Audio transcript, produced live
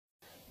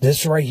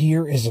This right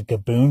here is a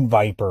Gaboon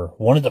Viper,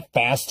 one of the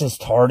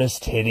fastest,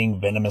 hardest hitting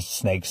venomous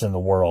snakes in the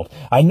world.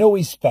 I know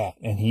he's fat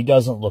and he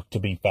doesn't look to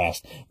be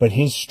fast, but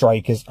his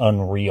strike is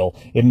unreal.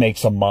 It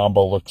makes a mamba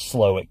look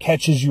slow. It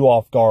catches you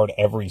off guard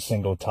every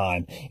single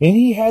time. And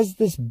he has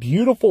this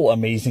beautiful,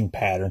 amazing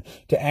pattern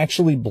to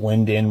actually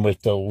blend in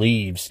with the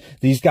leaves.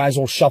 These guys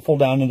will shuffle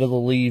down into the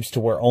leaves to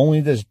where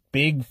only this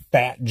big,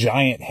 fat,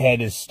 giant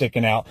head is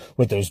sticking out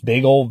with those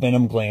big old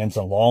venom glands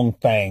and long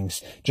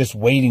fangs, just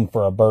waiting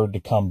for a bird to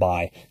come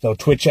by. They'll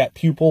twitch that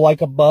pupil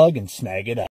like a bug and snag it up.